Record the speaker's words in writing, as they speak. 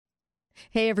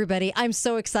Hey, everybody. I'm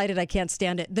so excited. I can't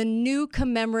stand it. The new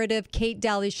commemorative Kate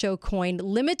Daly Show coin,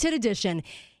 limited edition,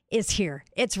 is here.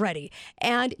 It's ready.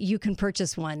 And you can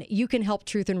purchase one. You can help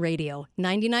Truth and Radio.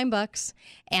 $99.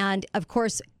 And of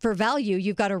course, for value,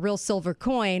 you've got a real silver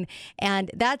coin.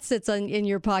 And that sits in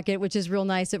your pocket, which is real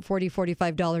nice at $40,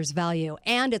 $45 value.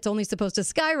 And it's only supposed to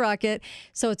skyrocket.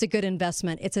 So it's a good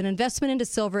investment. It's an investment into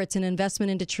silver. It's an investment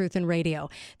into Truth and Radio.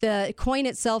 The coin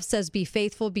itself says, be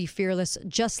faithful, be fearless,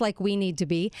 just like we need to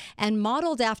be. And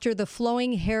modeled after the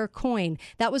flowing hair coin.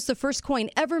 That was the first coin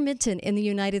ever minted in the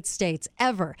United States,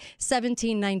 ever.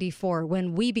 1794,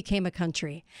 when we became a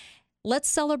country. Let's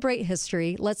celebrate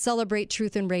history. Let's celebrate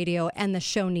Truth and Radio, and the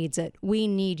show needs it. We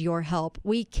need your help.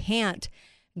 We can't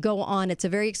go on. It's a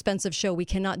very expensive show. We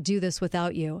cannot do this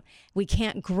without you. We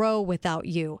can't grow without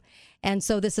you. And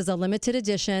so this is a limited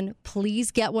edition. Please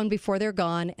get one before they're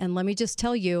gone. And let me just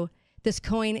tell you, this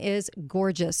coin is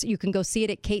gorgeous. You can go see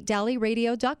it at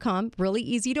katedalyradio.com. Really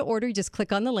easy to order. Just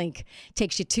click on the link.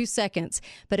 Takes you 2 seconds.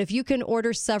 But if you can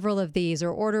order several of these or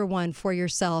order one for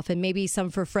yourself and maybe some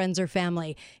for friends or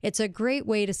family, it's a great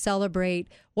way to celebrate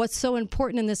what's so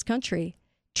important in this country.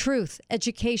 Truth,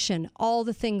 education, all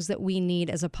the things that we need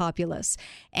as a populace.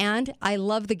 And I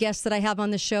love the guests that I have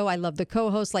on the show. I love the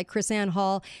co-hosts like Chris Ann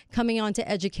Hall coming on to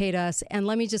educate us. And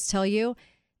let me just tell you,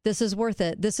 this is worth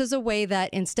it. This is a way that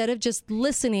instead of just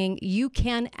listening, you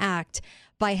can act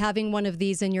by having one of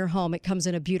these in your home. It comes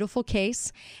in a beautiful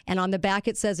case. And on the back,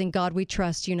 it says, "In God we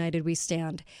trust, united we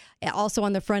stand." Also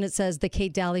on the front, it says, "The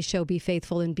Kate Daly Show, be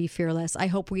faithful and be fearless." I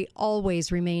hope we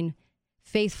always remain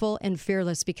faithful and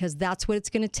fearless, because that's what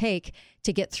it's going to take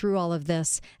to get through all of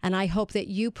this. And I hope that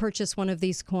you purchase one of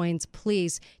these coins,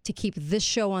 please, to keep this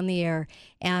show on the air.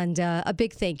 And a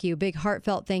big thank you, big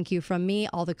heartfelt thank you from me,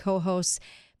 all the co-hosts,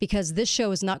 because this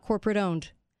show is not corporate owned.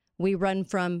 We run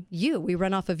from you. We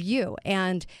run off of you.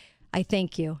 And I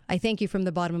thank you. I thank you from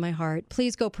the bottom of my heart.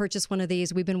 Please go purchase one of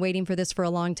these. We've been waiting for this for a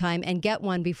long time, and get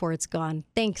one before it's gone.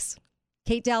 Thanks.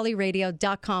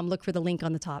 katedalyradio.com. Look for the link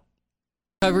on the top.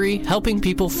 Recovery, helping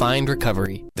people find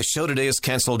recovery. The show today is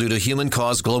canceled due to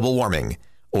human-caused global warming.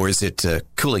 Or is it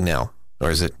cooling now?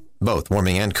 Or is it both,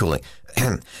 warming and cooling?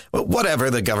 Whatever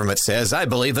the government says, I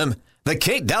believe them. The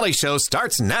Kate Daly Show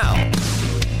starts now.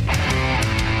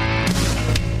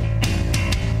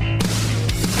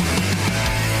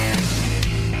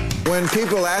 When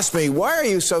people ask me, why are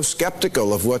you so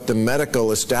skeptical of what the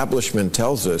medical establishment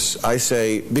tells us, I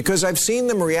say, because I've seen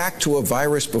them react to a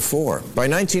virus before. By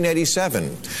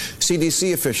 1987,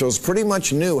 CDC officials pretty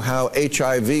much knew how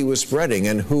HIV was spreading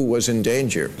and who was in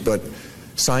danger. But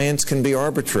science can be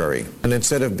arbitrary. And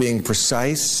instead of being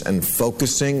precise and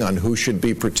focusing on who should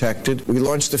be protected, we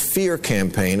launched a fear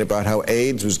campaign about how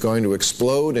AIDS was going to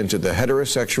explode into the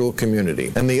heterosexual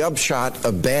community. And the upshot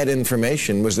of bad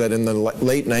information was that in the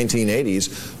late 1980s,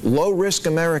 low-risk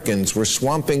Americans were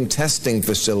swamping testing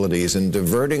facilities and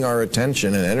diverting our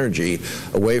attention and energy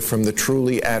away from the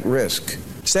truly at-risk.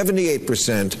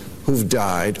 78% who've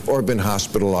died or been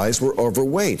hospitalized were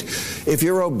overweight. If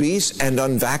you're obese and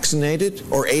unvaccinated,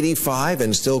 or 85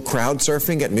 and still crowd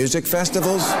surfing at music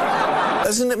festivals,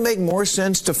 doesn't it make more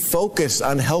sense to focus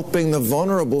on helping the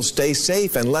vulnerable stay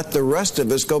safe and let the rest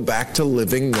of us go back to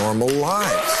living normal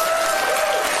lives?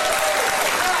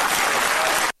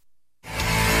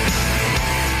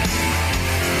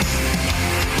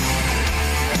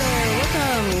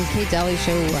 Welcome, Kate Daly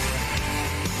Show.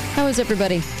 How is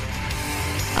everybody?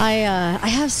 I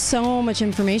have so much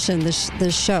information this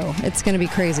show. It's going to be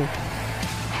crazy.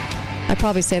 I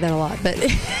probably say that a lot, but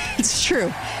it's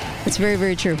true. It's very,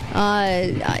 very true.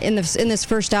 In this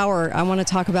first hour, I want to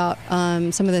talk about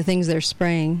some of the things they're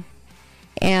spraying.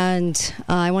 And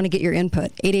I want to get your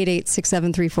input,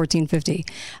 888-673-1450.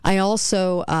 I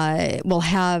also will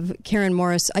have Karen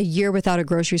Morris, A Year Without a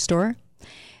Grocery Store.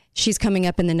 She's coming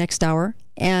up in the next hour,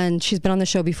 and she's been on the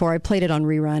show before. I played it on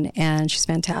rerun, and she's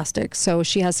fantastic. So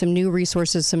she has some new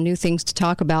resources, some new things to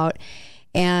talk about,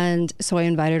 and so I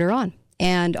invited her on.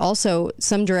 And also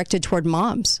some directed toward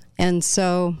moms. And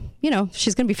so,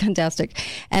 she's going to be fantastic.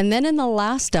 And then in the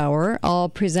last hour, I'll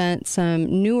present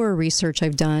some newer research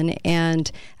I've done,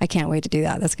 and I can't wait to do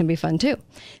that. That's going to be fun, too.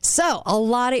 So a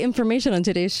lot of information on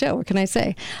today's show. What can I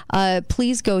say?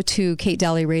 Please go to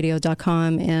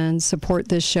katedalyradio.com and support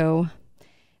this show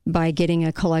by getting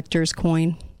a collector's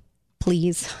coin.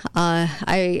 Please.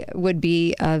 I would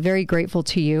be very grateful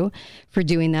to you for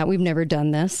doing that. We've never done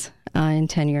this in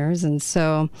 10 years. And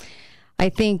so I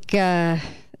think the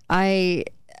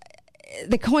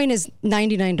coin is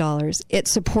 $99. It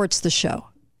supports the show.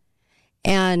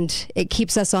 And it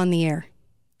keeps us on the air.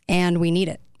 And we need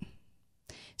it.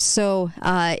 So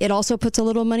it also puts a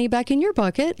little money back in your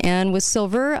pocket. And with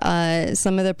silver,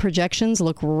 some of the projections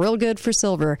look real good for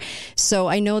silver. So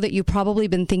I know that you've probably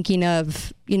been thinking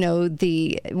of,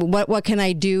 what can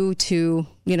I do to,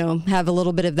 have a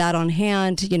little bit of that on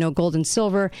hand, gold and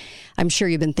silver. I'm sure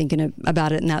you've been thinking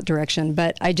about it in that direction.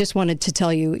 But I just wanted to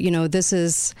tell you, this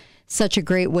is such a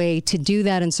great way to do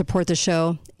that and support the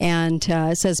show. And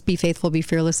it says, be faithful, be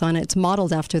fearless on it. It's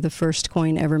modeled after the first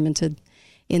coin ever minted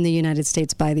in the United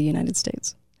States by the United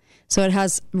States. So it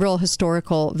has real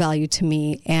historical value to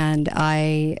me, and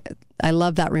I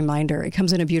love that reminder. It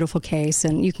comes in a beautiful case,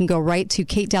 and you can go right to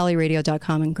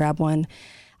katedalleyradio.com and grab one.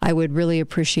 I would really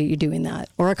appreciate you doing that,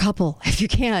 or a couple if you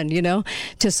can,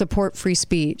 to support free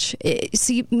speech.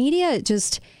 See, media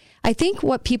I think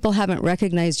what people haven't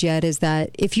recognized yet is that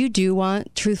if you do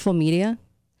want truthful media,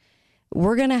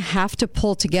 we're going to have to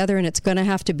pull together, and it's going to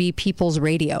have to be people's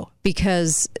radio,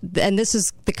 and this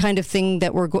is the kind of thing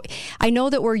that I know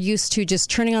that we're used to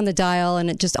just turning on the dial and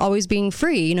it just always being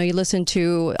free. You listen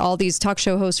to all these talk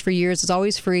show hosts for years, it's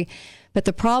always free. But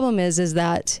the problem is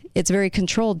that it's very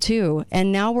controlled too.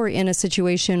 And now we're in a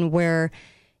situation where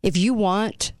if you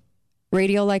want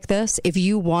radio like this, if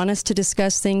you want us to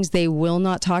discuss things they will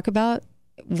not talk about,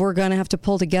 we're going to have to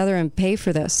pull together and pay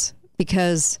for this,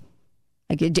 because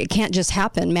it can't just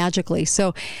happen magically.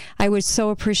 So I would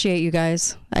so appreciate you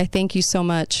guys. I thank you so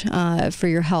much for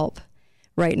your help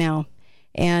right now.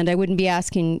 And I wouldn't be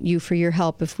asking you for your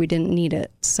help if we didn't need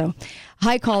it. So,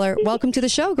 hi, caller. Welcome to the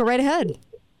show. Go right ahead.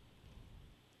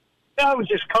 I was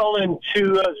just calling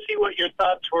to see what your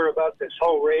thoughts were about this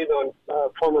whole raid on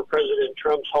former President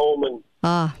Trump's home. And,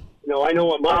 I know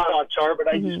what my thoughts are, but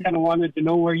I just kind of wanted to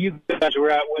know where you guys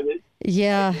were at with it.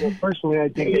 Yeah. Personally, I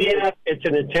think it's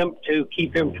an attempt to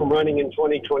keep him from running in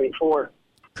 2024.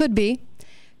 Could be.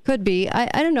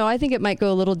 I don't know. I think it might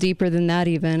go a little deeper than that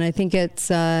even. I think it's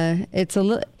a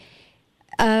little...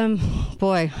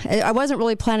 I wasn't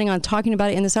really planning on talking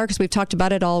about it in this hour because we've talked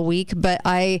about it all week, but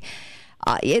I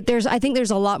think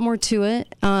there's a lot more to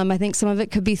it. I think some of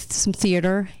it could be some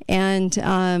theater, and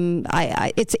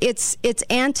it's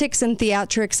antics and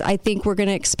theatrics. I think we're going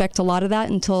to expect a lot of that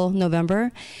until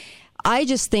November. I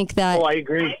just think that. Oh, I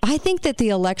agree. I think that the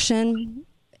election,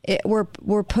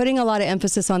 we're putting a lot of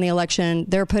emphasis on the election.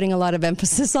 They're putting a lot of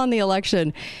emphasis on the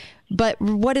election. But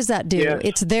what does that do? Yes.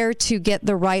 It's there to get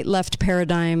the right-left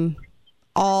paradigm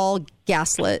all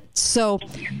gaslit. So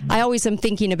I always am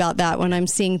thinking about that when I'm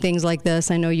seeing things like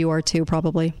this. I know you are too,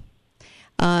 probably.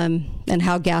 And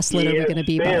how gaslit are we going to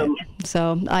be by it?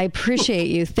 So I appreciate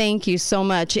you. Thank you so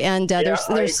much. And there's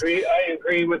I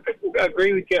agree with you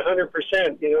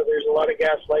 100%. There's a lot of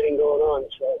gaslighting going on.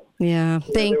 So yeah,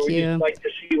 thank you. Just like to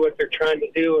see what they're trying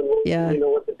to do, and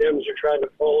what the Dems are trying to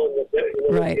pull, and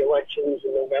the elections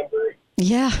in November.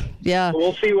 Yeah. So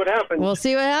we'll see what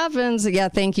happens. Yeah,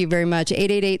 thank you very much.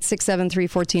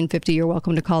 888-673-1450. You're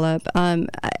welcome to call up.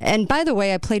 And by the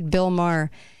way, I played Bill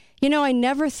Maher. I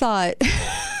never thought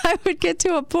I would get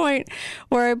to a point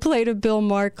where I played a Bill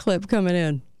Maher clip coming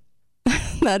in.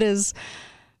 That is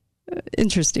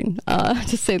interesting,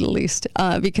 to say the least,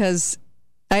 because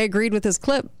I agreed with his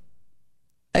clip.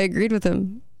 I agreed with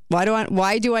him. Why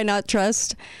do I not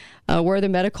trust where the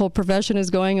medical profession is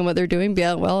going and what they're doing?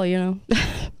 Yeah, well,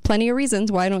 plenty of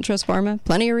reasons why I don't trust pharma.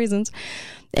 Plenty of reasons.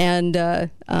 And I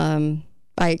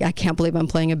can't believe I'm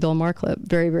playing a Bill Maher clip.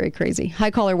 Very, very crazy.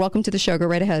 Hi, caller. Welcome to the show. Go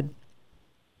right ahead.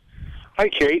 Hi,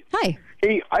 Kate. Hi.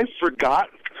 Hey, I forgot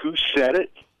who said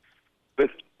it, but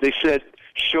they said,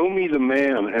 "Show me the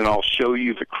man and I'll show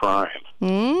you the crime."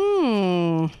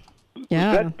 Yeah. Was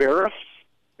that Barra?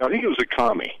 I think it was a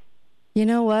commie. You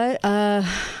know what?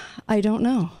 I don't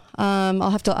know.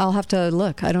 I'll have to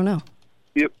look. I don't know.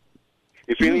 Yep.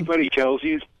 If anybody tells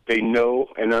you they know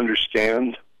and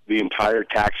understand the entire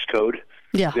tax code,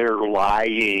 they're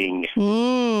lying.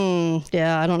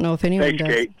 Yeah, I don't know if anyone does.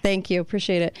 Kate. Thank you.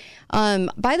 Appreciate it.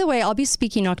 By the way, I'll be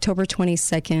speaking October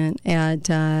 22nd at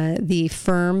the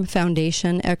FIRM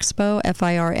Foundation Expo,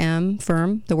 F-I-R-M,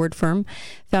 FIRM, the word FIRM,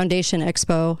 Foundation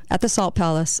Expo at the Salt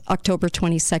Palace, October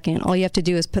 22nd. All you have to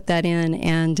do is put that in,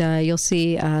 and you'll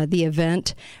see the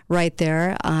event right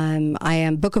there.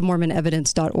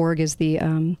 bookofmormonevidence.org is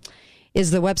the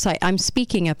website. I'm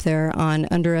speaking up there on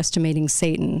underestimating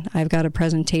Satan. I've got a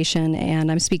presentation,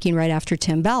 and I'm speaking right after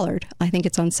Tim Ballard. I think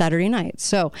it's on Saturday night.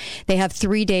 So they have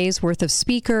 3 days worth of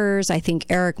speakers. I think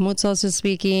Eric Mutzos is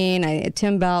speaking.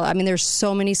 Tim Ballard. I mean, there's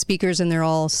so many speakers, and they're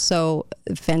all so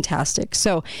fantastic.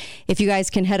 So if you guys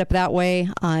can head up that way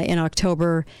in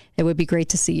October, it would be great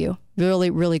to see you. Really,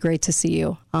 really great to see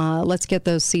you. Let's get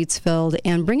those seats filled,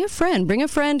 and bring a friend. Bring a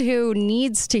friend who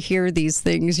needs to hear these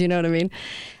things. You know what I mean?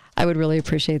 I would really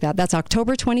appreciate that. That's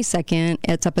October 22nd.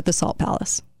 It's up at the Salt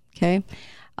Palace. Okay.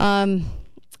 All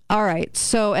right.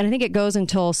 So, and I think it goes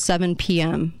until 7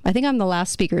 p.m. I think I'm the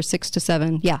last speaker, 6 to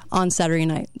 7. Yeah, on Saturday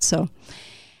night. So,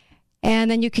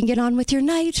 and then you can get on with your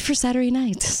night for Saturday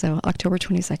night. So, October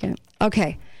 22nd.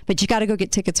 Okay. But you got to go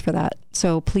get tickets for that.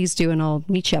 So please do, and I'll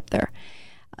meet you up there.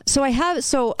 So I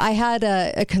had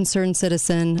a concerned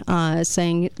citizen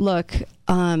saying, look,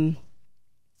 oh,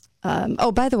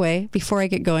 by the way, before I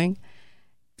get going,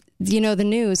 the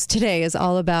news today is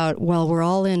all about, well, we're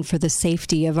all in for the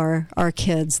safety of our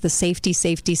kids, the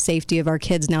safety of our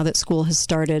kids now that school has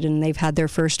started and they've had their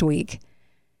first week.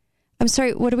 I'm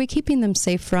sorry, what are we keeping them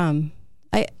safe from?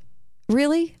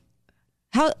 Really?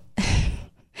 How?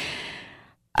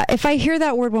 If I hear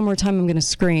that word one more time, I'm going to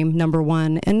scream, number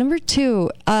one. And number two,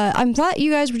 I thought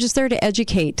you guys were just there to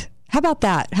educate. How about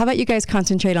that? How about you guys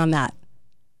concentrate on that?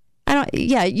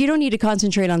 You don't need to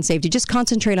concentrate on safety. Just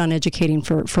concentrate on educating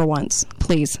for once,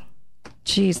 please.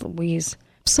 Jeez Louise.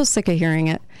 I'm so sick of hearing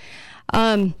it.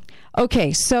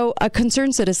 Okay, so a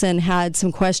concerned citizen had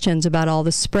some questions about all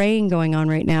the spraying going on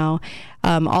right now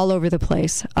all over the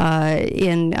place,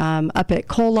 up at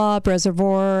Kolob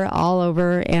Reservoir, all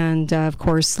over, and of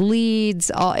course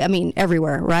Leeds,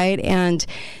 everywhere, right? And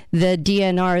the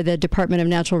DNR, the Department of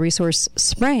Natural Resource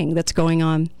spraying that's going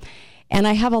on. And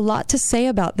I have a lot to say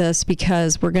about this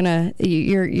because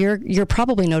you're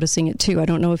probably noticing it too. I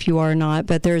don't know if you are or not,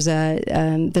 but there's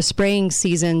the spraying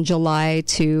season, July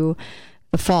to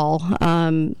the fall.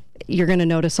 You're going to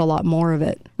notice a lot more of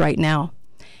it right now.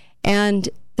 And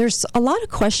there's a lot of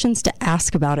questions to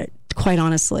ask about it, quite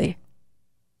honestly.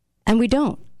 And we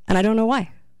don't. And I don't know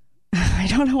why. I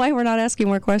don't know why we're not asking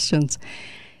more questions.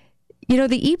 The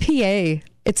EPA,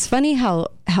 it's funny how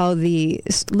the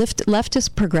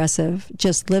leftist progressive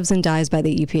just lives and dies by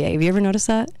the EPA. Have you ever noticed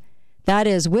that? That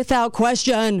is without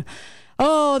question.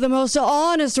 Oh, the most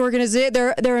honest organization.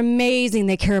 They're amazing.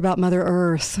 They care about Mother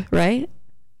Earth, right?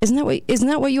 Isn't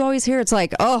that what you always hear? It's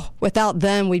like, oh, without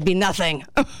them, we'd be nothing.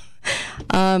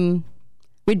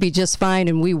 We'd be just fine,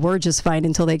 and we were just fine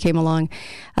until they came along.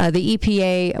 The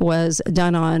EPA was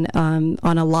done on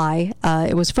a lie.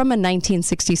 It was from a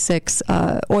 1966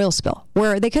 oil spill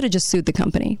where they could have just sued the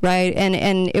company, right?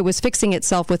 And it was fixing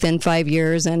itself within 5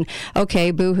 years. And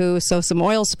okay, boo-hoo, so some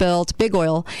oil spill, it's big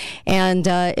oil, and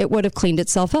it would have cleaned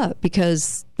itself up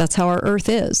because that's how our Earth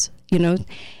is,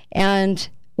 And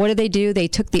what did they do? They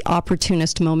took the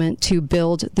opportunist moment to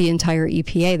build the entire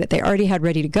EPA that they already had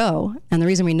ready to go. And the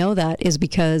reason we know that is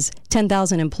because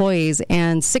 10,000 employees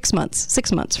and 6 months,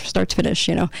 start to finish,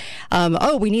 we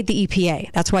need the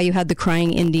EPA. That's why you had the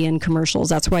crying Indian commercials.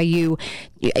 That's why you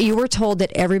were told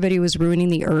that everybody was ruining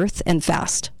the earth and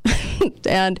fast.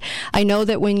 And I know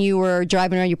that when you were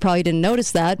driving around, you probably didn't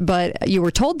notice that, but you were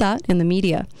told that in the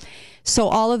media. So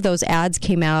all of those ads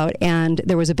came out, and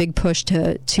there was a big push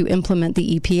to implement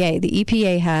the EPA. The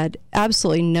EPA had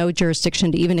absolutely no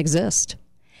jurisdiction to even exist.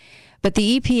 But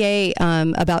the EPA,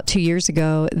 about 2 years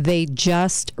ago, they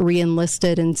just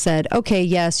re-enlisted and said, okay,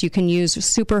 yes, you can use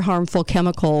super harmful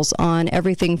chemicals on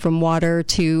everything from water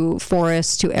to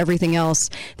forests to everything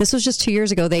else. This was just 2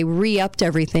 years ago. They re-upped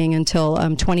everything until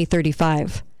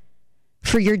 2035.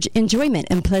 For your enjoyment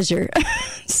and pleasure.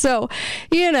 So,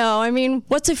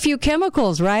 what's a few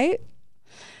chemicals, right?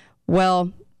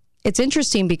 Well, it's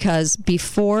interesting because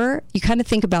before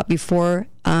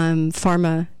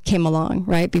pharma came along,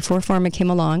 right? Before pharma came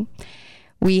along,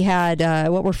 we had,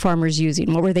 what were farmers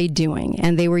using? What were they doing?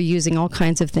 And they were using all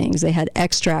kinds of things. They had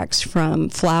extracts from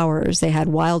flowers. They had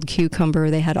wild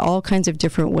cucumber. They had all kinds of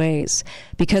different ways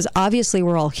because obviously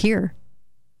we're all here.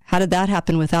 How did that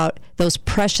happen without those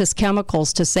precious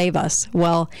chemicals to save us?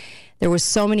 Well, there was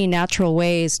so many natural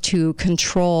ways to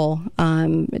control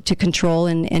and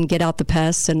get out the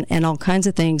pests and all kinds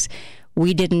of things.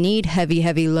 We didn't need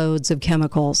heavy loads of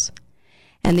chemicals.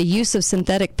 And the use of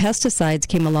synthetic pesticides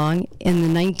came along in the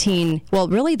late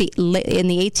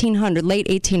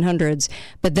 1800s,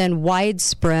 but then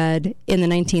widespread in the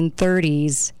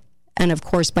 1930s, and of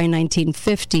course by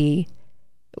 1950.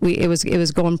 It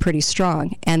was going pretty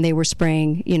strong, and they were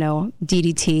spraying,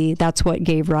 DDT. That's what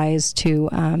gave rise to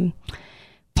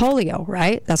polio,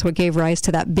 right? That's what gave rise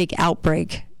to that big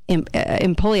outbreak in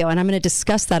polio. And I'm going to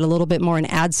discuss that a little bit more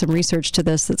and add some research to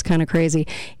this that's kind of crazy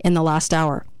in the last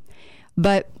hour.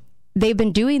 But they've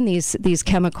been doing these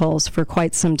chemicals for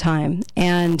quite some time,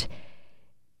 and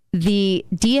the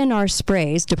DNR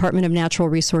sprays, Department of Natural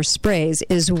Resource sprays,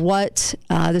 is what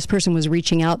this person was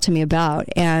reaching out to me about,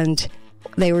 and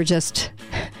they were just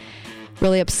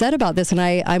really upset about this, and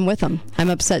I'm with them. I'm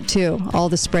upset too. All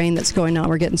the spraying that's going on,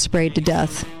 we're getting sprayed to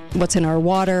death. what's in our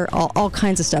water, all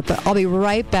kinds of stuff. But I'll be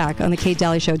right back on the Kate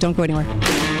Daly Show. Don't go anywhere.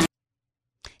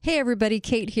 Hey, everybody.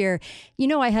 Kate here. You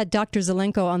know, I had Dr.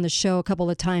 Zelenko on the show a couple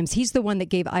of times. He's the one that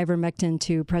gave ivermectin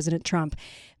to President Trump.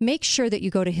 Make sure that you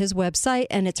go to his website,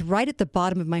 and it's right at the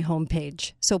bottom of my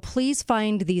homepage. So please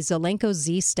find the Zelenko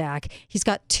Z-Stack. He's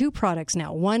got 2 products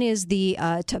now. One is the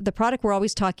product we're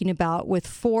always talking about with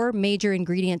 4 major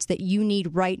ingredients that you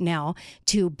need right now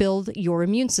to build your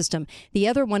immune system. The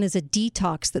other one is a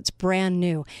detox that's brand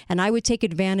new, and I would take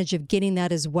advantage of getting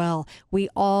that as well. We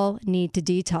all need to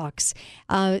detox.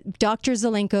 Dr.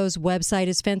 Zelenko's website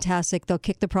is fantastic. They'll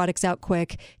kick the products out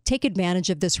quick. Take advantage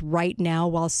of this right now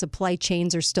while supply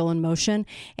chains are still in motion,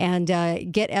 and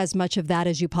get as much of that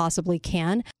as you possibly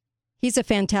can. He's a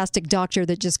fantastic doctor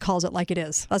that just calls it like it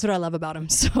is. That's what I love about him.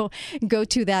 So go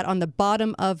to that on the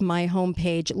bottom of my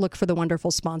homepage. Look for the wonderful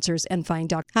sponsors and find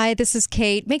Doc. Hi, this is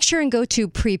Kate. Make sure and go to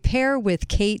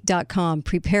preparewithkate.com.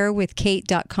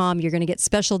 Preparewithkate.com. You're going to get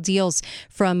special deals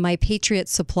from My Patriot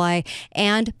Supply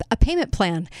and a payment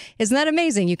plan. Isn't that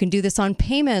amazing? You can do this on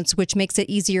payments, which makes it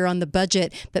easier on the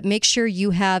budget. But make sure you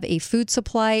have a food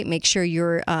supply. Make sure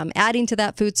you're adding to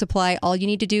that food supply. All you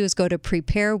need to do is go to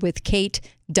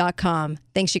preparewithkate.com.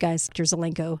 Thanks, you guys. Dr.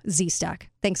 Zelenko, Z-Stack.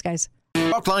 Thanks, guys.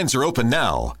 Talk lines are open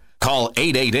now. Call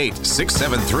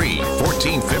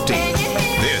 888-673-1450.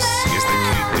 This is the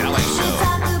Kate Daly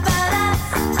Show.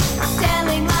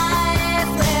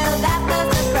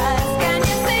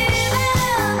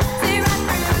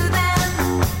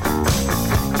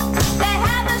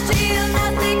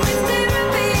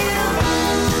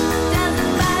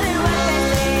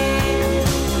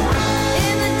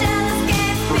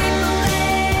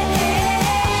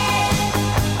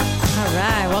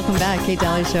 Welcome back, Kate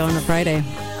Daly Show on a Friday.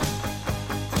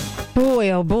 Boy,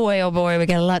 oh boy, we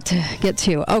got a lot to get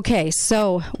to. Okay,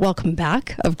 so welcome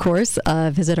back, of course.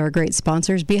 Visit our great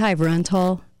sponsors, Beehive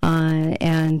Rental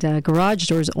and Garage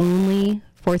Doors Only,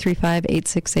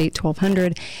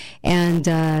 435-868-1200, and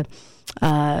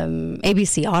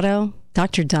ABC Auto,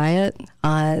 Dr. Diet.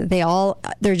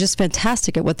 They're just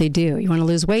fantastic at what they do. You want to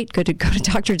lose weight, go to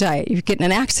Dr. Diet. If you get in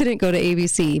an accident, go to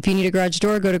ABC. If you need a garage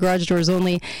door, go to Garage Doors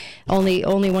Only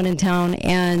one in town,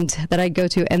 and that I'd go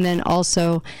to. And then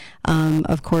also,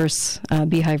 of course,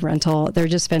 Beehive Rental. They're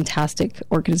just fantastic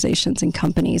organizations and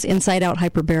companies. Inside Out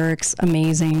Hyperbarics,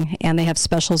 amazing, and they have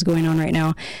specials going on right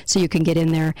now, so you can get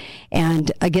in there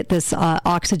and get this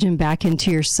oxygen back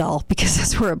into your cell, because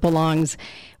that's where it belongs.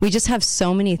 We just have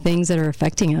so many things that are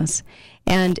affecting us.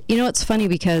 And, you know, it's funny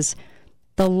because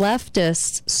the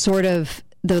leftist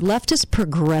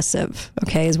progressive,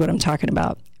 okay, is what I'm talking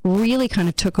about, really kind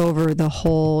of took over the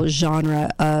whole genre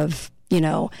of,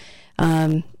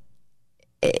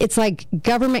 it's like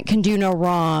government can do no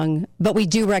wrong, but we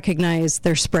do recognize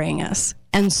they're spraying us.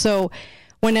 And so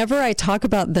whenever I talk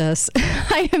about this,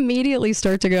 I immediately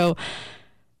start to go,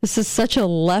 this is such a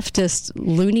leftist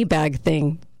loony bag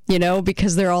thing.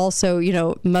 Because they're also,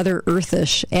 Mother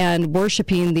Earthish and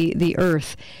worshiping the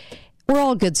earth. We're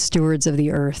all good stewards of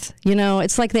the earth.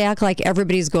 It's like they act like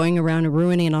everybody's going around and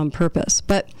ruining it on purpose.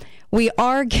 But we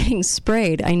are getting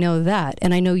sprayed. I know that.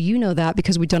 And I know you know that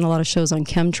because we've done a lot of shows on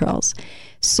chemtrails.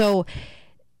 So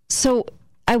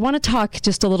I want to talk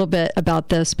just a little bit about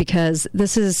this, because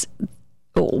this is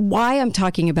why I'm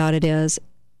talking about it is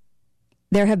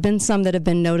there have been some that have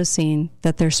been noticing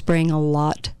that they're spraying a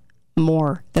lot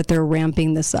more, that they're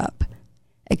ramping this up,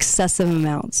 excessive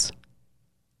amounts.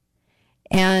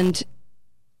 And,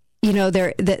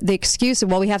 the excuse,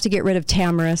 well, we have to get rid of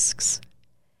tamarisks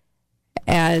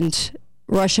and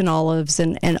Russian olives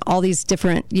and all these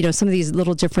different, some of these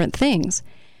little different things.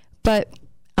 But,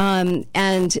 going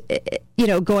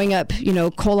up,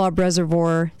 Kolob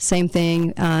Reservoir, same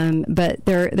thing. But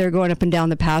they're going up and down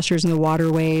the pastures and the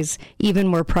waterways,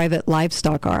 even where private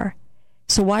livestock are.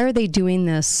 So why are they doing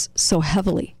this so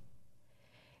heavily?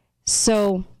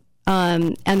 So,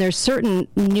 and there's certain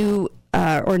new,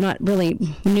 or not really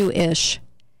new-ish,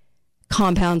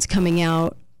 compounds coming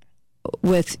out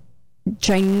with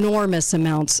ginormous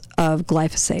amounts of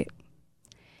glyphosate.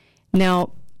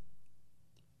 Now,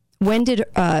 when did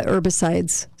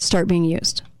herbicides start being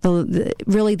used?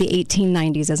 Really the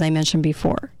 1890s, as I mentioned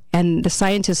before. And the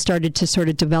scientists started to sort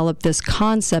of develop this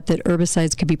concept that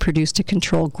herbicides could be produced to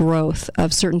control growth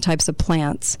of certain types of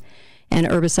plants, and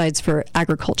herbicides for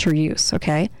agriculture use,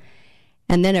 okay?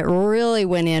 And then it really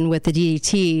went in with the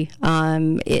DDT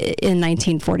in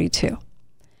 1942.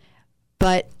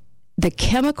 But the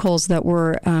chemicals that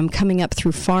were coming up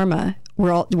through pharma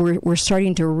we're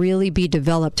starting to really be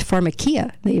developed.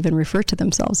 Pharmakia, they even refer to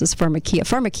themselves as pharmakia.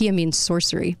 Pharmakia means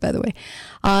sorcery, by the way.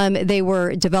 They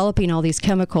were developing all these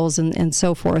chemicals and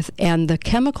so forth, and the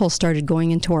chemicals started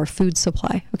going into our food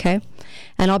supply, okay?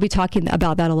 And I'll be talking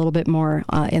about that a little bit more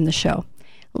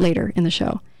later in the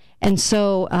show. And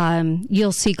so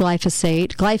you'll see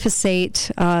glyphosate.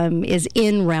 Glyphosate is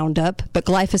in Roundup, but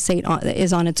glyphosate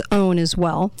is on its own as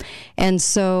well. And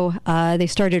so they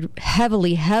started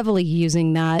heavily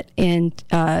using that in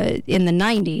the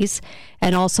 90s,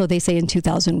 and also they say in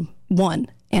 2001.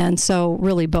 And so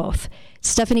really both.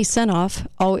 Stephanie Seneff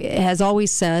has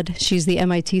always said, she's the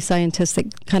MIT scientist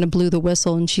that kind of blew the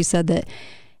whistle, and she said that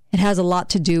it has a lot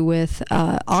to do with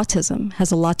autism,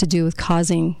 has a lot to do with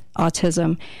causing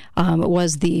autism. It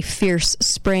was the fierce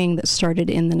spraying that started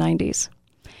in the 90s.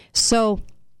 So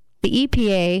the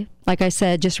EPA, like I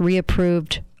said, just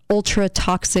reapproved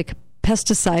ultra-toxic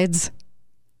pesticides,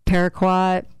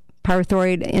 paraquat,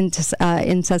 pyrethroid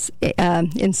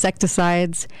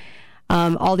insecticides,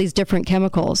 all these different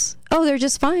chemicals. Oh, they're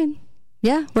just fine.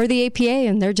 Yeah, we're the EPA,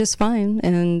 and they're just fine,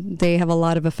 and they have a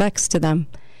lot of effects to them.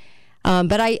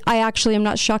 But I actually am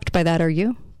not shocked by that, are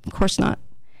you? Of course not.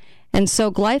 And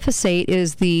so glyphosate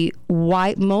is the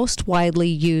most widely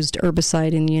used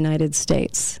herbicide in the United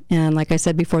States. And like I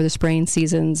said before, the spraying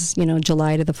season's,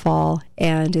 July to the fall,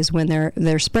 and is when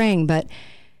they're spraying. But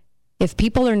if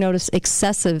people are noticing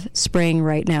excessive spraying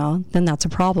right now, then that's a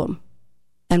problem.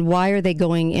 And why are they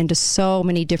going into so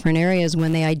many different areas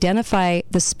when they identify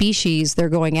the species they're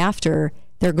going after?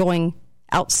 They're going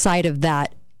outside of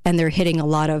that, and they're hitting a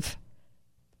lot of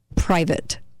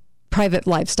private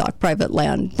livestock, private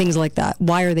land, things like that.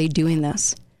 Why are they doing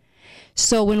this?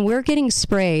 So when we're getting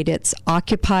sprayed, it's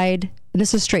occupied, and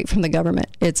this is straight from the government,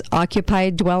 it's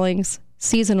occupied dwellings,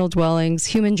 seasonal dwellings,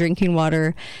 human drinking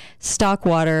water, stock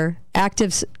water,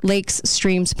 active lakes,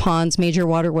 streams, ponds, major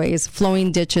waterways,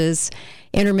 flowing ditches,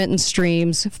 intermittent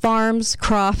streams, farms,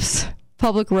 crops,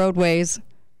 public roadways.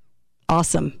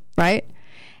 Awesome, right?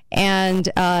 And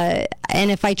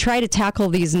if I try to tackle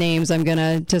these names, I'm going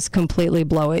to just completely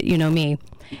blow it. You know me.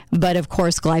 But of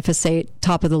course, glyphosate,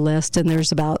 top of the list, and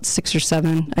there's about 6 or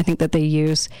 7, I think, that they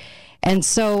use. And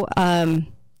so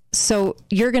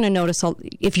you're going to notice,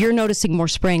 if you're noticing more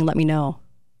spraying, let me know,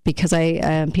 because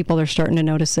people are starting to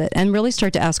notice it and really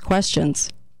start to ask questions.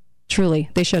 Truly,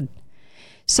 they should.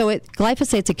 So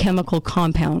glyphosate's a chemical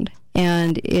compound,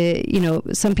 and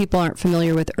some people aren't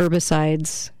familiar with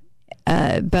herbicides.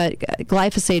 But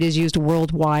glyphosate is used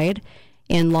worldwide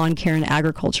in lawn care and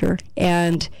agriculture,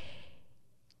 and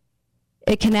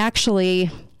it can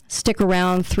actually stick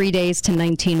around 3 days to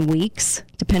 19 weeks,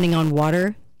 depending on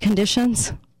water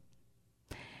conditions.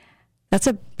 That's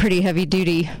a pretty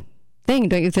heavy-duty thing,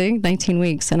 don't you think? 19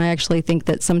 weeks, and I actually think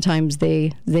that sometimes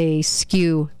they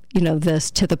skew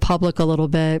this to the public a little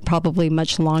bit, probably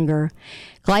much longer.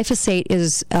 Glyphosate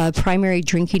is a primary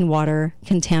drinking water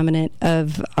contaminant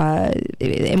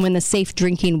and when the Safe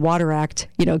Drinking Water Act,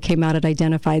 came out, it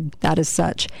identified that as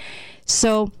such.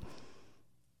 So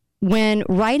when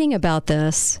writing about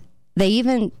this, they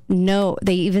even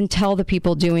tell the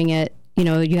people doing it,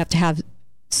 you have to have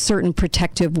certain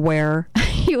protective wear.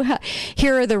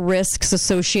 Here are the risks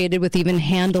associated with even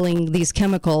handling these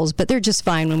chemicals, but they're just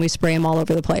fine when we spray them all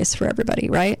over the place for everybody,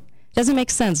 right? Doesn't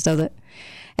make sense, does it?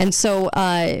 And so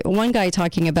one guy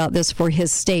talking about this for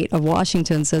his state of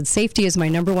Washington said, safety is my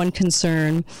number one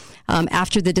concern.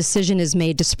 After the decision is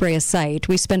made to spray a site,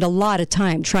 we spend a lot of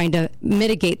time trying to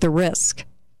mitigate the risk.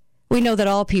 We know that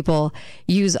all people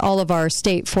use all of our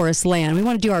state forest land. We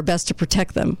want to do our best to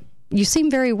protect them. You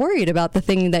seem very worried about the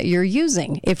thing that you're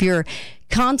using if you're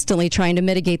constantly trying to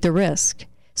mitigate the risk.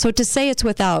 So to say it's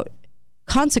without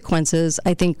consequences,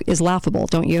 I think, is laughable,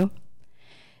 don't you?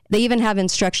 They even have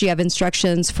instructions. You have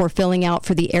instructions for filling out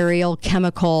for the aerial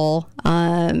chemical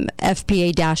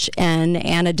FPA-N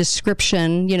and a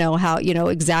description, how,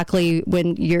 exactly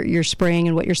when you're spraying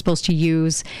and what you're supposed to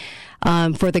use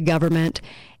for the government.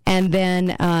 And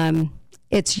then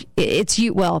it's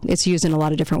used in a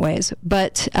lot of different ways.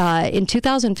 But in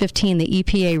 2015, the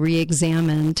EPA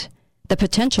re-examined the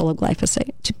potential of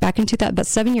glyphosate back in about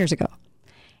 7 years ago.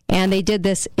 And they did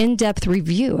this in-depth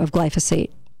review of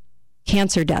glyphosate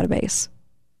cancer database,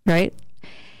 right?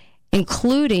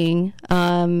 Including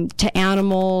to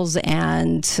animals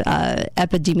and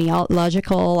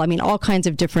epidemiological. All kinds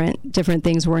of different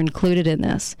things were included in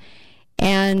this.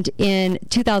 And in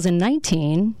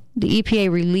 2019, the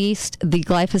EPA released the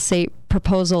glyphosate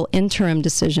proposal interim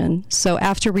decision. So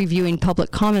after reviewing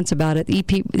public comments about it, the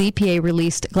EPA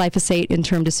released glyphosate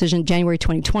interim decision January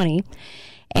 2020.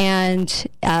 And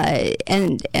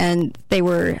they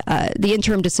were the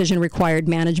interim decision required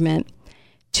management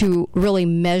to really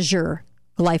measure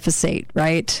glyphosate,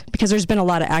 right? Because there's been a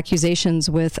lot of accusations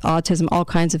with autism, all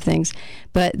kinds of things.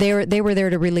 But they were there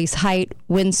to release height,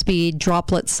 wind speed,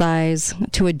 droplet size,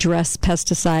 to address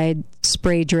pesticide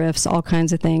spray drifts, all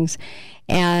kinds of things,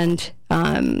 and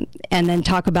then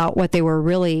talk about what they were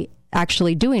really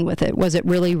actually doing with it. Was it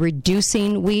really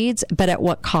reducing weeds, but at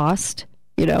what cost?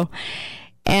 You know.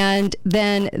 And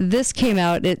then this came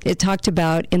out, it talked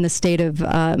about in the state of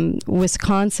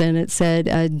Wisconsin, it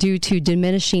said, due to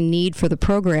diminishing need for the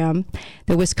program,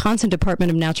 the Wisconsin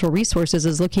Department of Natural Resources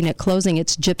is looking at closing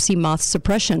its gypsy moth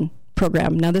suppression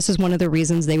program. Now, this is one of the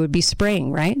reasons they would be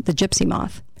spraying, right? The gypsy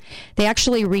moth. They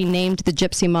actually renamed the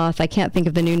gypsy moth. I can't think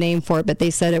of the new name for it, but they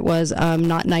said it was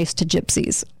not nice to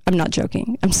gypsies. I'm not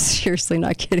joking. I'm seriously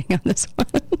not kidding on this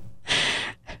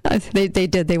one. They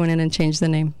did. They went in and changed the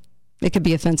name. It could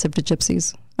be offensive to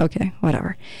gypsies. Okay,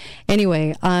 whatever.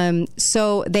 Anyway,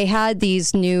 so they had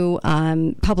these new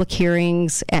public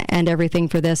hearings and everything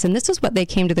for this, and this is what they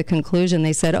came to the conclusion.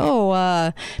 They said,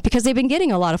 because they've been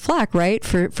getting a lot of flack, right,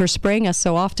 for spraying us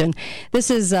so often. This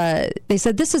is, they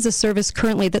said, this is a service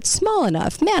currently that's small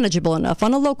enough, manageable enough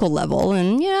on a local level,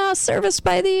 and serviced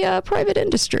by the private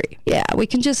industry. Yeah, we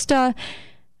can just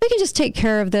take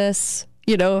care of this.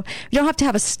 You know, you don't have to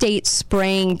have a state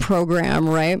spraying program,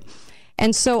 right?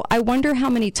 And so I wonder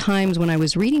how many times when I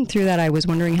was reading through that, I was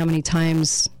wondering how many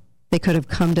times they could have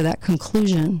come to that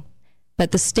conclusion.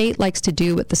 But the state likes to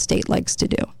do what the state likes to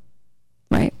do,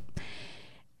 right?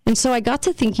 And so I got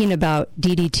to thinking about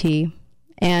DDT,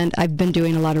 and I've been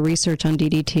doing a lot of research on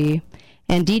DDT.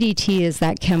 And DDT is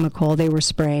that chemical they were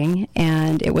spraying,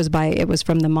 and it was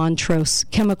from the Montrose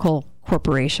Chemical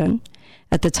Corporation,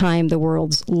 at the time the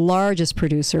world's largest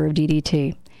producer of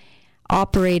DDT.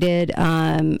 Operated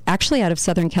actually out of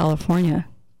Southern California,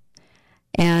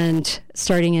 and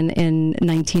starting in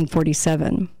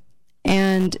 1947.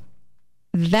 And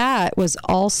that was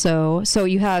also, so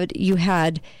you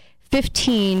had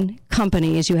 15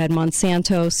 companies. You had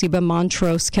Monsanto, Ciba,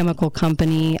 Montrose Chemical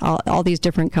Company, all these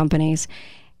different companies.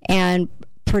 And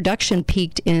production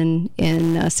peaked in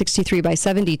 63. By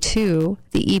 72,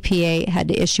 the EPA had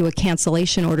to issue a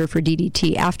cancellation order for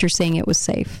DDT after saying it was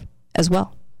safe as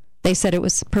well. They said it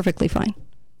was perfectly fine,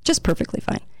 just perfectly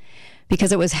fine,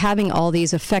 because it was having all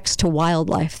these effects to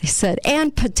wildlife, they said,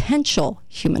 and potential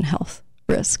human health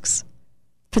risks.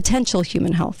 Potential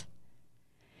human health.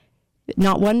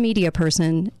 Not one media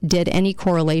person did any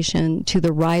correlation to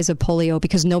the rise of polio,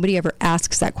 because nobody ever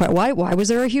asks that question. Why was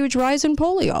there a huge rise in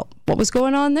polio? What was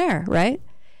going on there, right?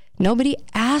 Nobody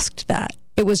asked that.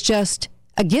 It was just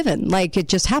a given, like it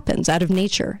just happens out of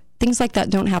nature. Things like that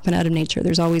don't happen out of nature.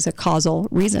 There's always a causal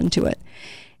reason to it.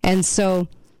 And so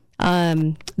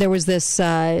there was this,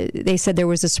 they said there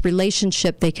was this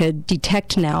relationship they could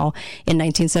detect now in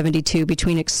 1972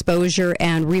 between exposure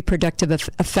and reproductive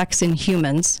effects in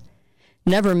humans,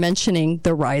 never mentioning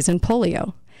the rise in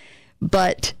polio.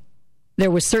 But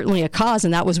there was certainly a cause,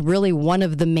 and that was really one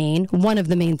of the main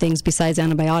things besides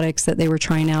antibiotics that they were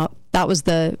trying out. That was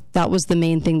the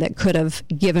main thing that could have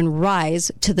given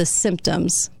rise to the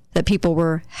symptoms that people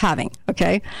were having,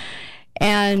 okay?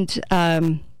 And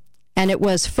it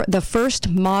was the first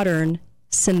modern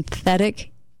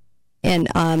synthetic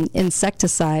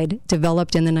insecticide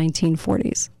developed in the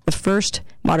 1940s, the first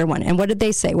modern one. And what did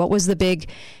they say? What was the big,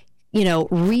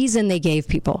 reason they gave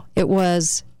people? It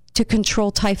was to control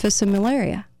typhus and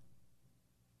malaria.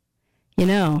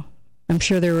 I'm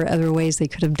sure there were other ways they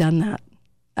could have done that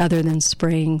other than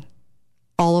spraying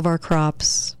all of our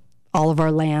crops, all of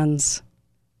our lands,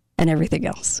 and everything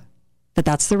else. But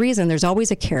that's the reason. There's always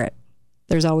a carrot.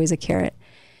 There's always a carrot.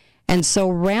 And so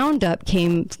Roundup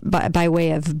came by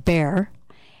way of Bayer,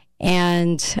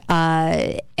 and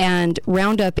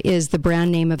Roundup is the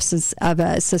brand name of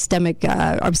a systemic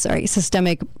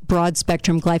broad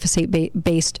spectrum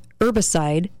glyphosate-based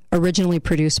herbicide originally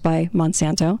produced by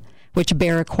Monsanto, which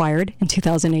Bayer acquired in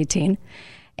 2018.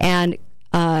 And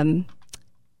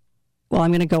well,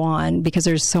 I'm going to go on because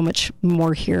there's so much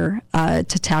more here to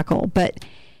tackle. But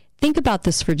think about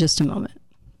this for just a moment.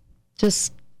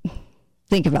 Just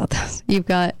think about this. You've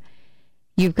got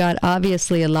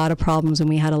obviously a lot of problems, and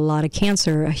we had a lot of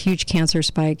cancer, a huge cancer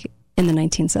spike in the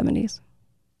 1970s.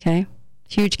 Okay?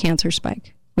 Huge cancer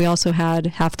spike. We also had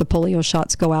half the polio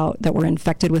shots go out that were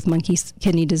infected with monkey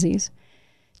kidney disease.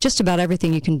 Just about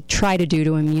everything you can try to do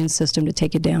to an immune system to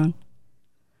take it down.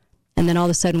 And then all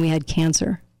of a sudden we had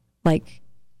cancer. Like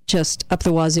just up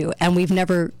the wazoo, and we've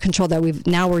never controlled that.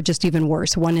 Now we're just even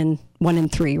worse. One in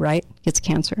 3, right, gets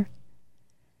cancer.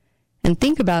 And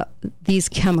think about these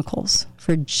chemicals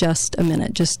for just a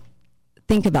minute. Just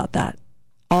think about that.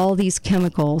 All these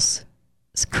chemicals,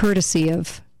 it's courtesy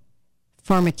of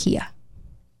Pharmacia.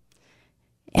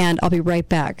 And I'll be right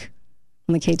back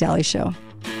on the Kate Daly Show.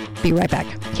 Be right back.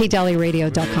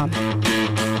 KateDalyRadio.com.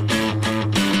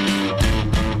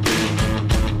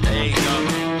 There you go.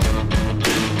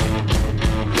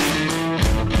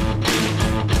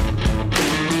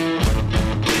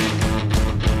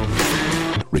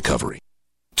 Recovery.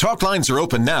 Talk lines are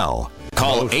open now.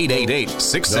 Call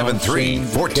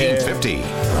 888-673-1450.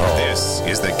 This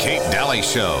is the Kate Daly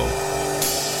Show.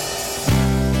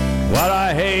 What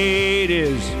I hate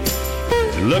is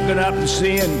looking up and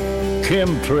seeing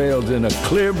chemtrails in a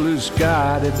clear blue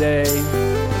sky today.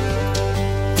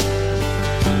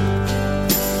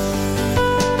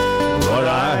 What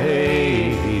I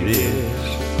hate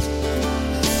is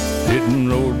hitting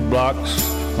roadblocks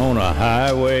on a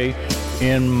highway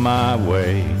in my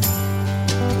way.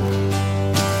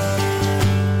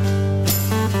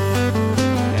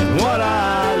 And what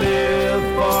I live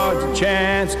for is a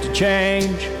chance to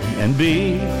change and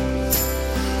be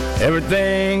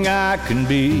everything I can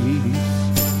be.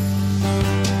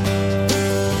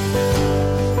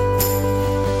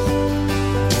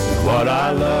 What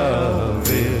I love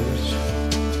is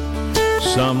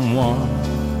someone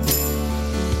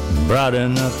bright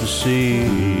enough to see.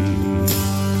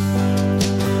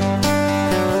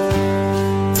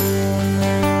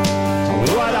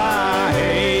 What I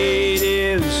hate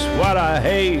is what I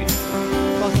hate.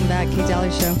 Welcome back, Kate Daly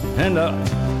Show. And I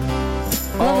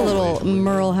love a little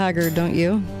Merle Haggard, don't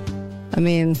you? I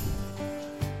mean,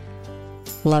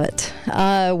 love it.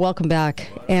 Welcome back.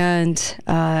 And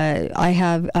I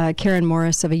have Karen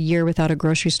Morris of A Year Without a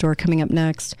Grocery Store coming up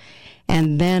next.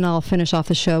 And then I'll finish off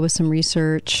the show with some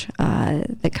research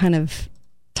that kind of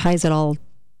ties it all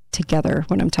together,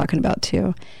 what I'm talking about,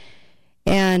 too.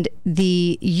 And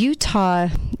the Utah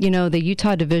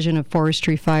Division of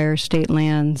Forestry, Fire, State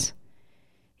Lands,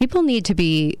 people need to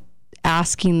be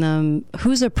asking them,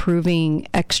 who's approving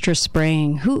extra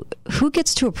spraying? Who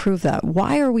gets to approve that?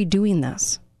 Why are we doing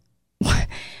this?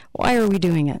 Why are we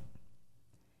doing it?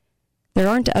 There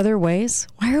aren't other ways.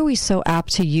 Why are we so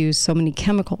apt to use so many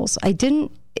chemicals?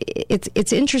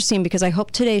 It's interesting because I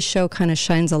hope today's show kind of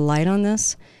shines a light on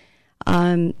this.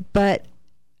 But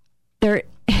we're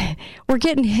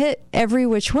getting hit every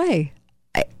which way.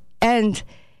 And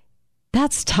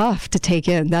that's tough to take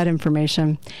in, that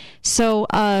information. So,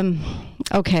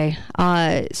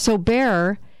 so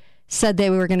Bayer said they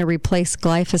were going to replace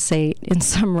glyphosate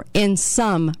in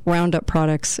some Roundup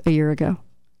products a year ago.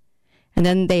 And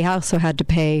then they also had to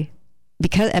pay,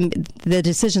 and the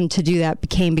decision to do that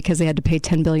became because they had to pay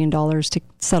 $10 billion to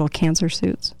settle cancer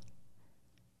suits.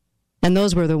 And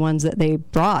those were the ones that they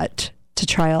brought to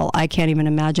trial. I can't even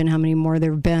imagine how many more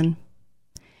there have been.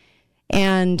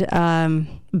 And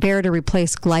Bayer to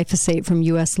replace glyphosate from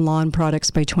U.S. lawn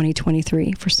products by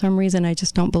 2023. For some reason, I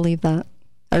just don't believe that.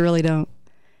 I really don't.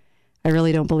 I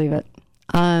really don't believe it.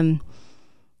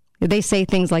 They say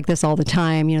things like this all the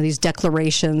time, these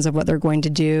declarations of what they're going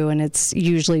to do, and it's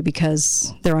usually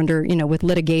because they're under, with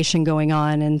litigation going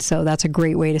on, and so that's a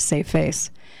great way to save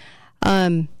face.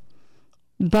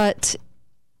 But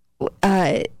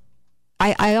I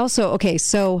also,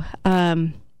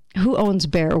 who owns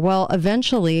Bayer? Well,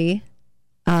 eventually,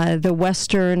 the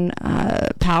Western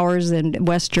powers and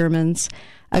West Germans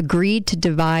agreed to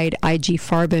divide IG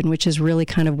Farben, which is really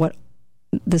kind of what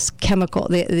this chemical,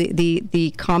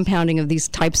 the compounding of these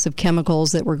types of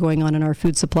chemicals that were going on in our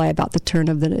food supply about the turn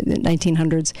of the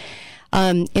 1900s,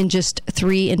 in just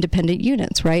 3 independent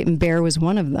units, right? And Bayer was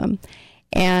one of them.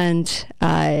 And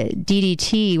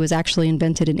DDT was actually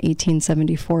invented in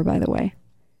 1874, by the way.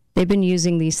 They've been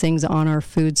using these things on our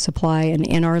food supply and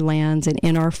in our lands and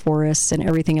in our forests and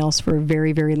everything else for a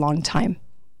very, very long time.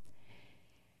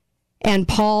 And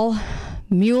Paul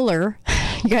Mueller,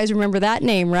 you guys remember that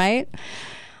name, right?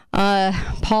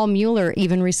 Paul Mueller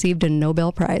even received a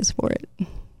Nobel Prize for it.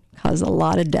 Caused a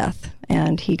lot of death,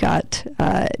 and he got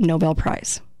a Nobel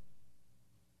Prize.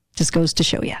 Just goes to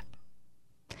show you.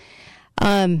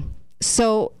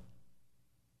 So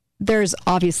there's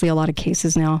obviously a lot of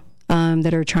cases now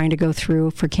that are trying to go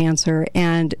through for cancer.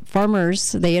 And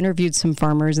farmers, they interviewed some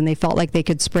farmers, and they felt like they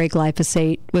could spray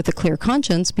glyphosate with a clear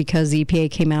conscience because the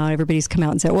EPA came out, everybody's come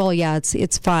out and said, well, yeah,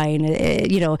 it's fine.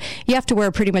 You have to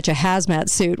wear pretty much a hazmat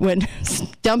suit when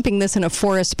dumping this in a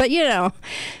forest, but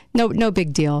no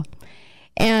big deal.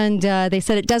 And they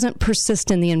said it doesn't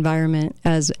persist in the environment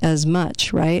as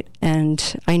much, right?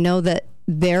 And I know that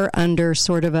they're under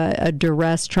sort of a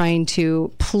duress trying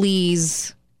to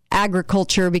please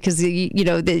agriculture, because the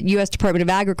U.S. Department of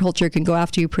Agriculture can go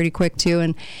after you pretty quick too.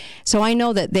 And so I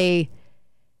know that they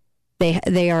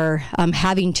are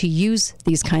having to use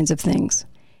these kinds of things.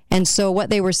 And so what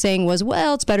they were saying was,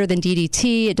 well, it's better than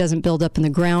DDT. It doesn't build up in the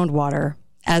groundwater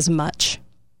as much.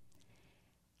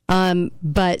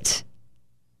 But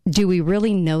do we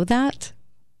really know that?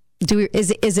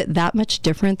 Is it that much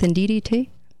different than DDT?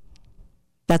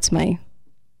 That's my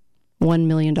 $1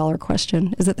 million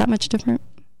question. Is it that much different?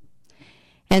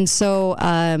 And so,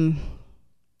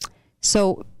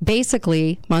 so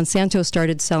basically, Monsanto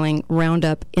started selling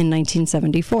Roundup in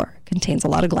 1974. Contains a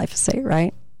lot of glyphosate,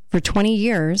 right? For 20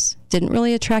 years, didn't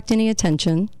really attract any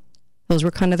attention. Those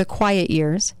were kind of the quiet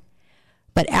years.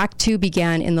 But Act 2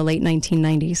 began in the late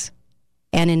 1990s.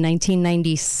 And in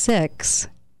 1996,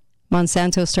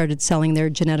 Monsanto started selling their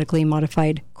genetically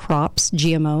modified crops,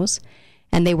 GMOs.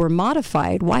 And they were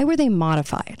modified. Why were they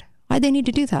modified? Why'd they need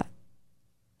to do that?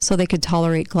 So they could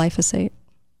tolerate glyphosate.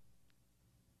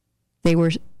 They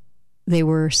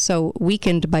were so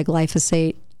weakened by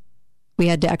glyphosate, we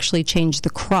had to actually change the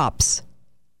crops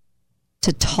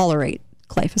to tolerate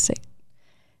glyphosate.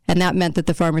 And that meant that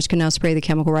the farmers can now spray the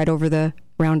chemical right over the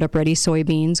Roundup Ready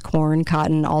soybeans, corn,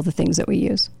 cotton, all the things that we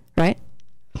use, right?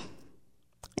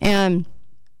 And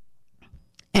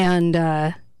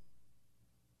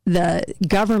the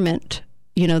government,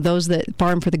 those that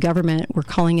farm for the government were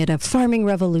calling it a farming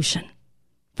revolution.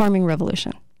 Farming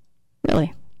revolution.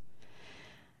 Really.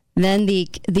 Then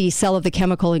the sale of the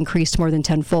chemical increased more than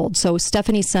tenfold. So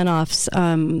Stephanie Senoff's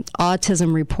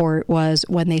autism report was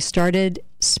when they started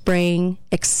spraying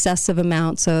excessive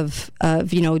amounts of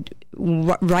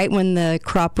right when the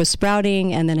crop was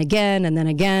sprouting, and then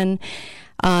again,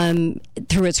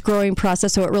 through its growing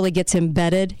process, so it really gets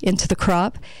embedded into the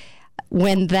crop.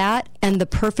 When that and the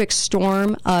perfect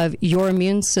storm of your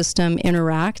immune system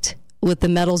interact with the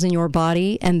metals in your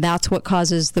body, and that's what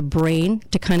causes the brain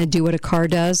to kind of do what a car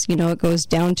does. It goes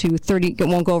down to 30, it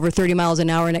won't go over 30 miles an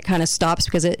hour, and it kind of stops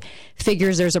because it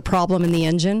figures there's a problem in the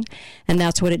engine, and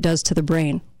that's what it does to the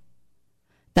brain,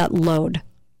 that load.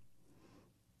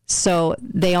 So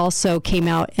they also came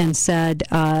out and said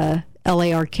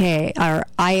IARC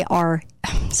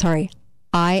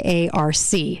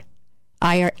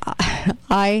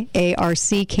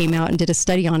came out and did a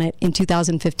study on it in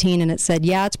 2015, and it said,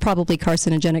 yeah, it's probably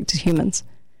carcinogenic to humans.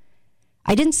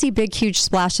 I didn't see big, huge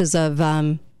splashes of,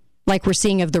 like we're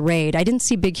seeing of the raid. I didn't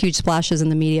see big, huge splashes in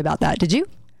the media about that. Did you?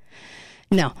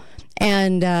 No.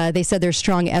 And they said there's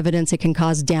strong evidence it can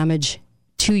cause damage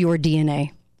to your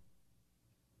DNA.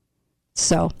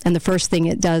 So, and the first thing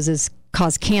it does is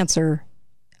cause cancer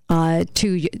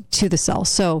to the cell.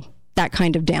 So that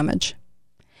kind of damage.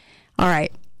 All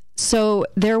right. So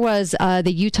there was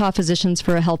the Utah Physicians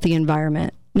for a Healthy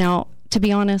Environment. Now, to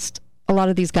be honest, a lot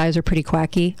of these guys are pretty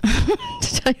quacky,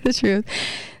 to tell you the truth.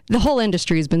 The whole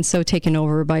industry has been so taken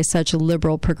over by such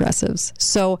liberal progressives.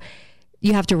 So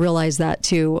you have to realize that,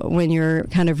 too, when you're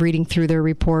kind of reading through their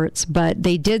reports. But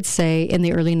they did say in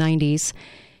the early 90s,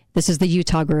 this is the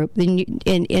Utah group, in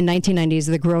 1990s,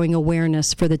 the growing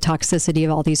awareness for the toxicity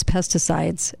of all these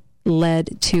pesticides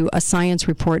led to a science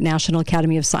report, National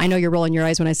Academy of Science. I know you're rolling your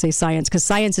eyes when I say science, because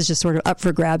science is just sort of up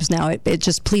for grabs now. It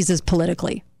just pleases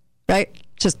politically, right?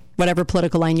 Just whatever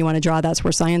political line you want to draw, that's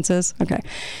where science is. Okay.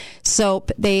 So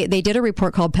they did a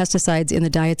report called Pesticides in the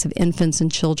Diets of Infants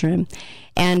and Children.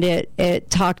 And it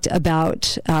talked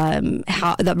about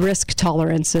how the risk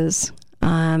tolerances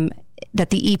that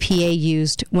the EPA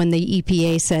used when the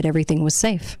EPA said everything was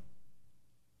safe.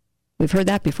 We've heard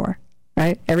that before.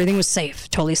 Right? Everything was safe,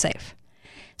 totally safe.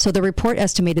 So the report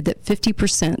estimated that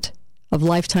 50% of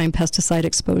lifetime pesticide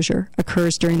exposure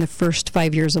occurs during the first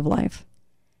 5 years of life.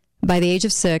 By the age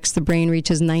of 6, the brain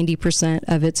reaches 90%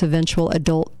 of its eventual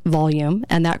adult volume,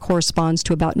 and that corresponds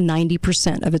to about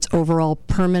 90% of its overall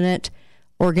permanent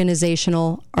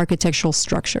organizational architectural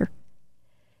structure.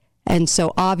 And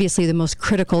so obviously the most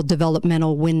critical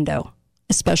developmental window,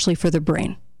 especially for the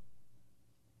brain,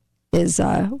 is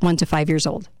 1 to 5 years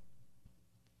old.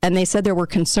 And they said there were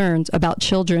concerns about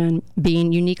children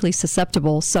being uniquely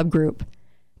susceptible subgroup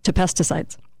to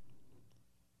pesticides,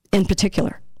 in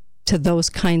particular to those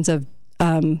kinds of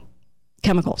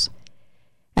chemicals.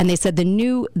 And they said the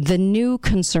new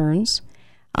concerns,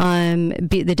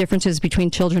 the differences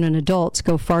between children and adults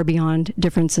go far beyond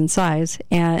difference in size.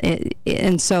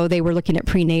 And so they were looking at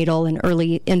prenatal and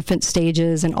early infant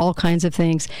stages and all kinds of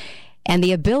things, and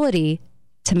the ability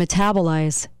to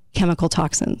metabolize chemical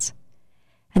toxins.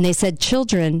 And they said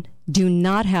children do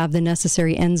not have the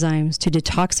necessary enzymes to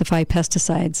detoxify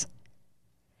pesticides,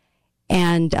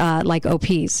 and like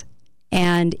OPs.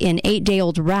 And in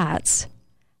 8-day-old rats,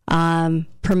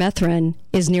 Permethrin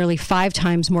is nearly 5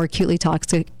 times more acutely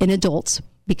toxic in adults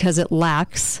because it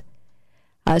lacks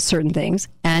certain things.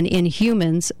 And in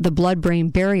humans, the blood-brain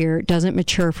barrier doesn't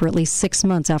mature for at least 6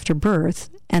 months after birth,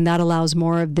 and that allows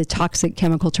more of the toxic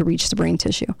chemical to reach the brain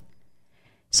tissue.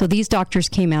 So these doctors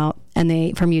came out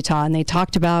from Utah, and they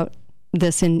talked about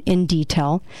this in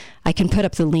detail. I can put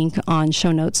up the link on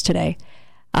show notes today.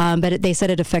 But they said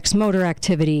it affects motor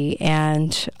activity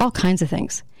and all kinds of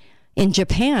things. In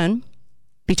Japan,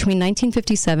 between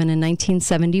 1957 and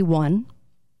 1971,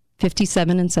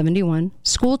 57 and 71,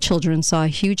 school children saw a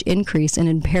huge increase in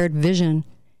impaired vision,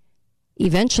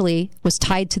 eventually was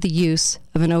tied to the use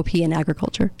of an OP in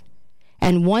agriculture.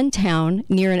 And one town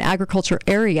near an agriculture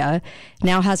area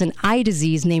now has an eye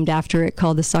disease named after it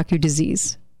called the Saku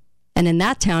disease. And in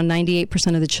that town,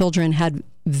 98% of the children had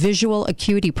visual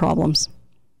acuity problems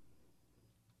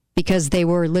because they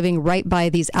were living right by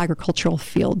these agricultural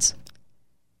fields.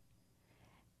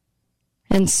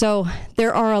 And so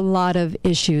there are a lot of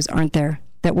issues, aren't there,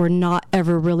 that we're not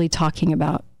ever really talking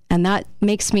about. And that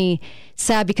makes me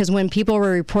sad because when people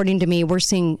were reporting to me, we're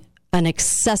seeing an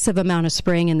excessive amount of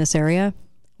spraying in this area.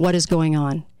 What is going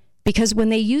on? Because when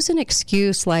they use an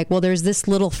excuse like, well, there's this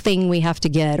little thing we have to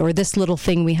get or this little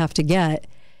thing we have to get.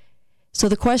 So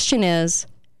the question is,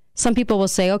 some people will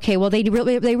say, okay, well, they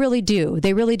really do.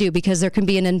 They really do, because there can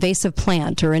be an invasive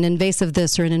plant or an invasive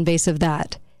this or an invasive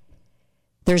that.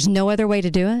 There's no other way to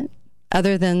do it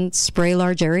other than spray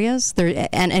large areas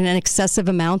and excessive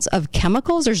amounts of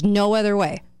chemicals. There's no other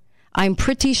way. I'm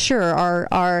pretty sure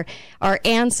our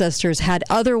ancestors had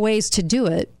other ways to do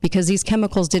it because these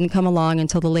chemicals didn't come along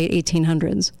until the late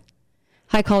 1800s.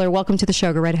 Hi, caller. Welcome to the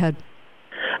show. Go right ahead.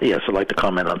 Yes, I'd like to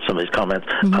comment on some of these comments,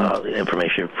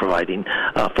 information you're providing.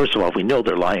 First of all, we know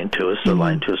they're lying to us. They're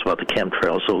lying to us about the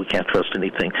chemtrails, so we can't trust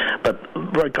anything. But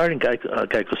regarding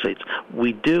glyphosates,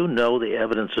 we do know the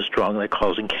evidence is strong they're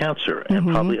causing cancer and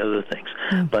probably other things.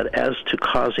 But as to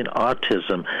causing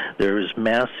autism, there is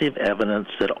massive evidence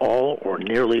that all or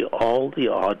nearly all the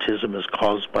autism is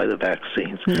caused by the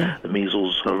vaccines, the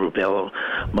measles, rubella,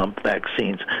 mump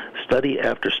vaccines. Study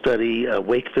after study,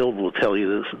 Wakefield will tell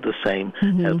you the same.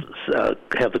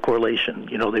 Have the correlation.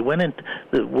 You know, they went in,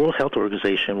 the World Health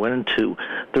Organization went into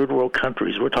third world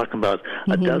countries. We're talking about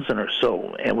a dozen or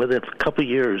so, and within a couple of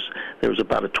years, there was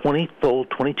about a 20-fold,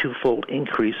 22-fold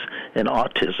increase in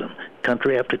autism.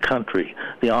 Country after country.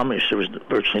 The Amish, there was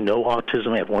virtually no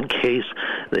autism. They have one case,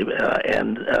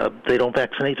 and they don't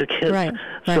vaccinate their kids. Right.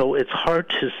 So it's hard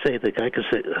to say that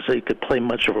glyphosate could play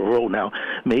much of a role. Now,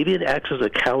 maybe it acts as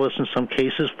a catalyst in some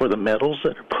cases for the metals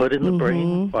that are put in the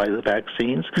brain by the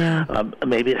vaccines.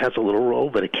 Maybe it has a little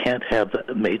role, but it can't have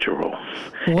a major role.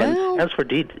 Well, and as for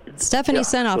Stephanie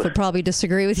Seneff would probably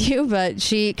disagree with you, but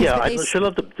she... I should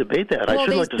love to debate that. I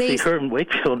should like to see her in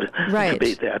Wakefield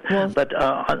debate that. Well, but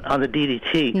on the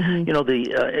DDT, you know,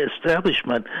 the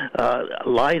establishment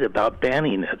lied about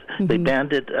banning it. They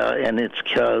banned it, and it's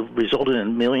resulted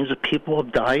in millions of people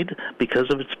have died because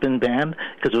of it's been banned,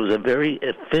 because it was a very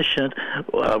efficient,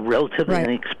 relatively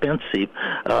inexpensive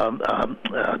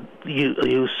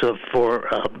use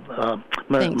for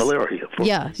malaria.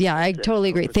 I totally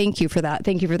agree. Thank you for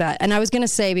that. And I was going to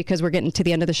say, because we're getting to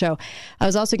the end of the show, I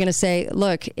was also going to say,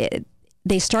 look,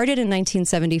 they started in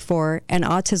 1974, and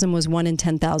autism was 1 in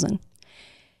 10,000.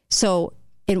 So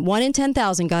 1 in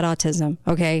 10,000 got autism,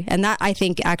 okay? And that, I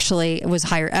think, actually was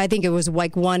higher. I think it was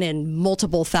like 1 in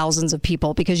multiple thousands of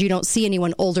people, because you don't see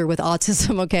anyone older with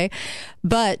autism, okay?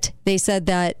 But they said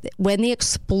that when the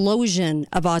explosion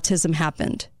of autism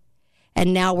happened,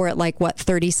 and now we're at like, what,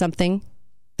 30-something,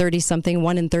 1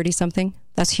 in 30-something?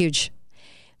 That's huge.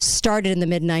 Started in the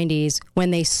mid-90s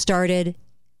when they started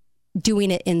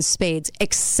doing it in spades.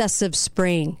 Excessive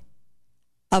spraying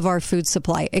of our food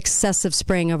supply, excessive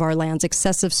spraying of our lands,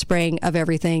 excessive spraying of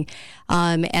everything,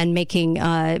 and making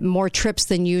more trips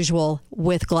than usual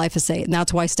with glyphosate. And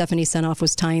that's why Stephanie Seneff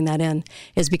was tying that in,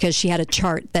 is because she had a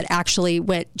chart that actually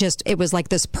it was like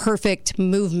this perfect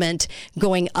movement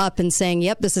going up and saying,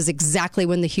 yep, this is exactly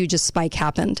when the hugest spike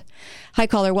happened. Hi,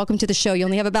 caller. Welcome to the show. You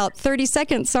only have about 30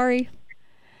 seconds. Sorry.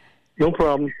 No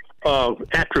problem.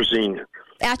 Atrazine.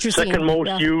 Second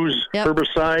most used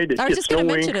herbicide. I was just going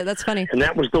to mention it. That's funny. And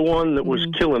that was the one that was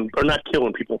killing, or not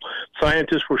killing people.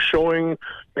 Scientists were showing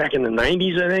back in the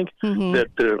 90s, I think, that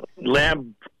the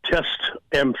lab test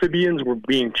amphibians were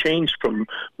being changed from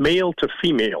male to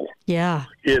female. Yeah.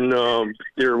 In their,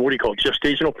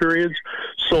 gestational periods.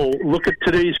 So look at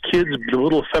today's kids, the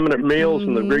little effeminate males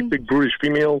and the great big brutish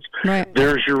females. Right.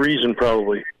 There's your reason,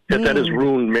 probably. That has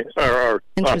ruined our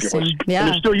populace. Yeah. And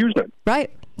they're still using it. Right.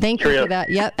 Thank you for that.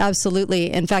 Yep,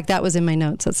 absolutely. In fact, that was in my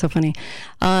notes. That's so funny.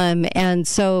 And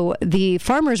so the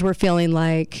farmers were feeling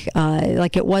like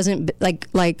it wasn't like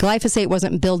glyphosate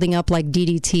wasn't building up like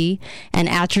DDT and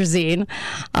atrazine.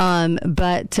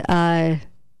 But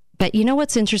you know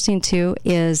what's interesting too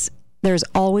is there's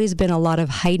always been a lot of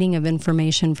hiding of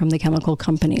information from the chemical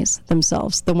companies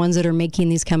themselves, the ones that are making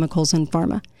these chemicals in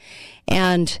pharma.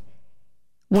 And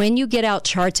when you get out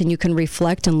charts and you can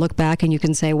reflect and look back and you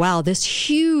can say, wow, this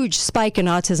huge spike in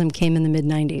autism came in the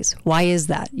mid-90s. Why is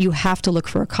that? You have to look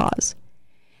for a cause.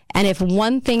 And if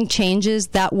one thing changes,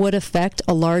 that would affect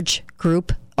a large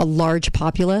group, a large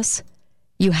populace.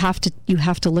 You have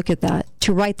to look at that.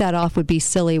 To write that off would be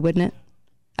silly, wouldn't it?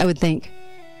 I would think.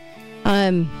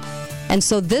 And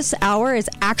so this hour is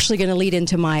actually going to lead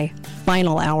into my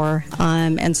final hour.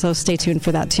 And so stay tuned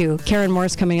for that too. Karen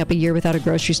Morris coming up, A Year Without a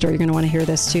Grocery Store. You're going to want to hear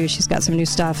this too. She's got some new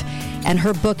stuff. And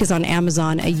her book is on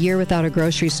Amazon, A Year Without a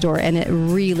Grocery Store. And it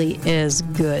really is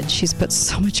good. She's put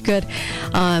so much good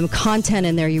content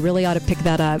in there. You really ought to pick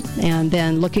that up and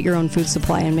then look at your own food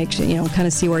supply and make sure, kind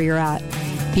of see where you're at.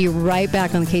 Be right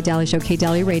back on the Kate Daly Show,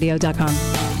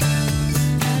 KateDalyRadio.com.